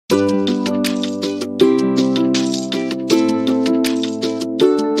This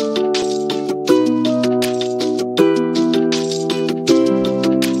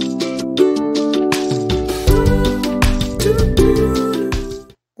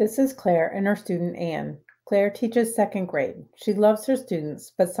is Claire and her student Anne. Claire teaches second grade. She loves her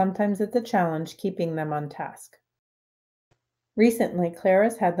students, but sometimes it's a challenge keeping them on task. Recently, Claire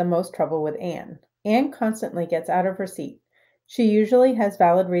has had the most trouble with Anne. Anne constantly gets out of her seat. She usually has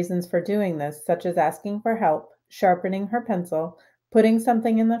valid reasons for doing this, such as asking for help, sharpening her pencil, putting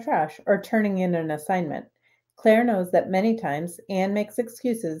something in the trash, or turning in an assignment. Claire knows that many times Anne makes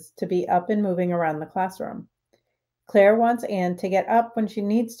excuses to be up and moving around the classroom. Claire wants Anne to get up when she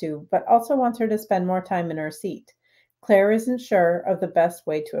needs to, but also wants her to spend more time in her seat. Claire isn't sure of the best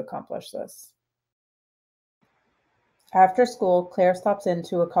way to accomplish this. After school, Claire stops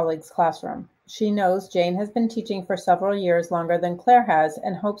into a colleague's classroom. She knows Jane has been teaching for several years longer than Claire has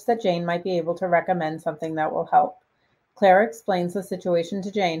and hopes that Jane might be able to recommend something that will help. Claire explains the situation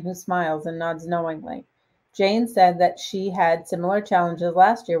to Jane, who smiles and nods knowingly. Jane said that she had similar challenges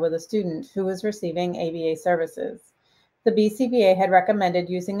last year with a student who was receiving ABA services. The BCBA had recommended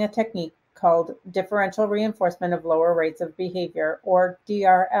using a technique called Differential Reinforcement of Lower Rates of Behavior, or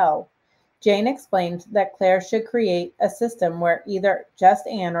DRL. Jane explained that Claire should create a system where either just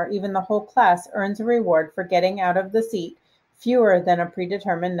Anne or even the whole class earns a reward for getting out of the seat fewer than a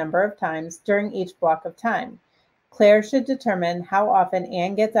predetermined number of times during each block of time. Claire should determine how often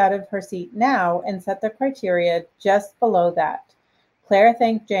Anne gets out of her seat now and set the criteria just below that. Claire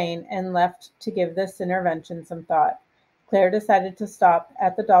thanked Jane and left to give this intervention some thought. Claire decided to stop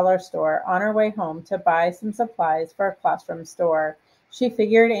at the dollar store on her way home to buy some supplies for a classroom store. She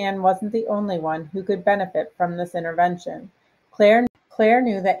figured Anne wasn't the only one who could benefit from this intervention. Claire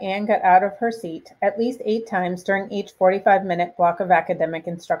knew that Anne got out of her seat at least 8 times during each 45-minute block of academic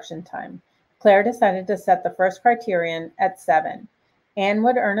instruction time. Claire decided to set the first criterion at 7. Anne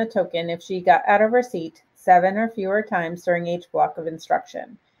would earn a token if she got out of her seat 7 or fewer times during each block of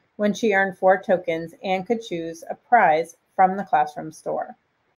instruction. When she earned 4 tokens, Anne could choose a prize from the classroom store.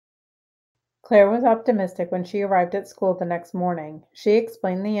 Claire was optimistic when she arrived at school the next morning. She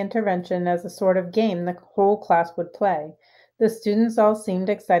explained the intervention as a sort of game the whole class would play. The students all seemed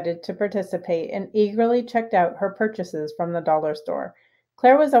excited to participate and eagerly checked out her purchases from the dollar store.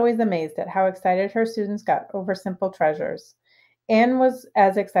 Claire was always amazed at how excited her students got over simple treasures. Anne was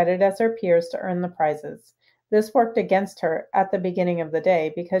as excited as her peers to earn the prizes. This worked against her at the beginning of the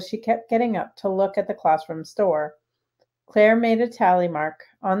day because she kept getting up to look at the classroom store. Claire made a tally mark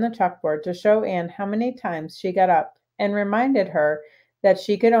on the chalkboard to show Anne how many times she got up and reminded her that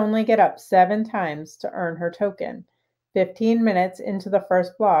she could only get up 7 times to earn her token. 15 minutes into the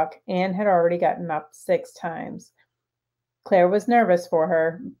first block, Anne had already gotten up 6 times. Claire was nervous for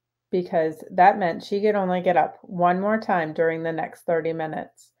her because that meant she could only get up 1 more time during the next 30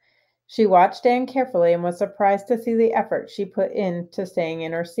 minutes. She watched Anne carefully and was surprised to see the effort she put into staying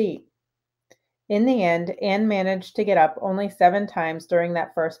in her seat. In the end, Anne managed to get up only 7 times during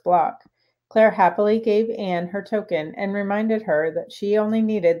that first block. Claire happily gave Anne her token and reminded her that she only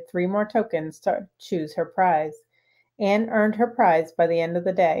needed 3 more tokens to choose her prize. Anne earned her prize by the end of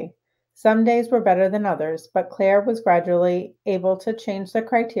the day. Some days were better than others, but Claire was gradually able to change the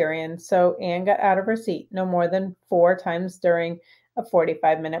criterion so Anne got out of her seat no more than 4 times during a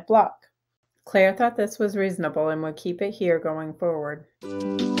 45-minute block. Claire thought this was reasonable and would keep it here going forward.